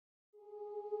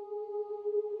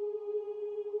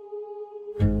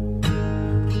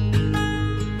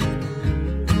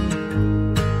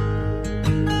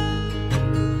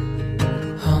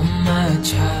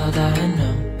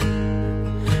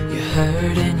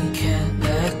you can't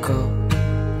let go.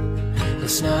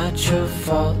 It's not your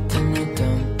fault and you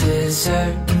don't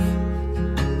deserve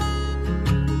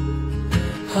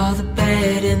all the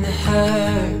bad and the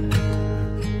hurt.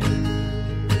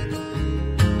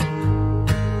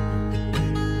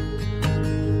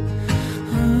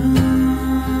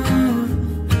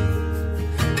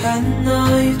 I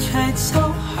know you tried so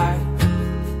hard.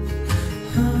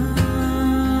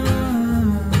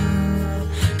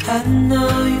 I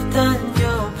know you've done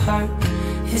your part.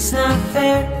 It's not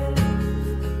fair.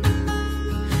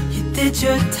 You did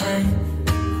your time.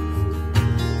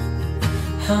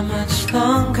 How much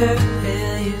longer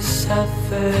will you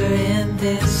suffer in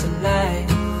this life?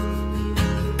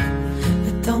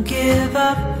 But don't give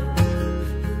up.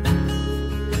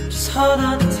 Just hold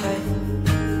on tight.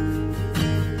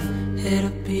 It'll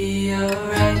be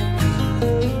alright.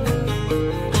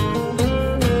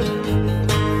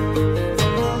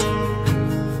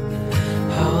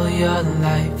 All your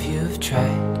life you've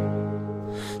tried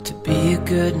to be a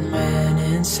good man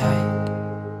inside.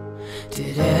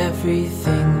 Did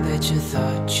everything that you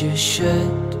thought you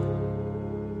should.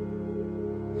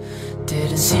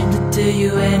 Didn't seem to do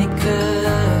you any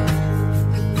good.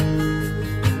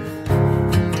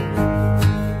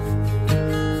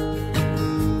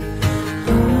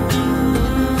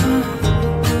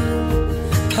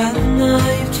 I know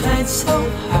you've tried so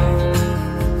hard.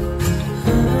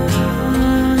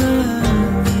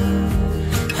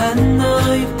 I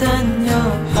know you've done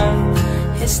your part.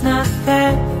 It's not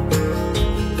fair.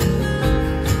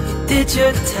 You did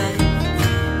your time.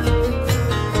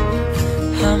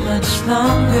 How much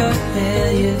longer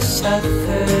will you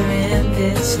suffer in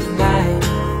this life?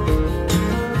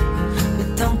 But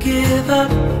don't give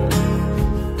up.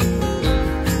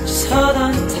 Just hold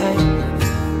on tight.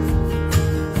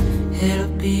 It'll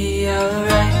be alright.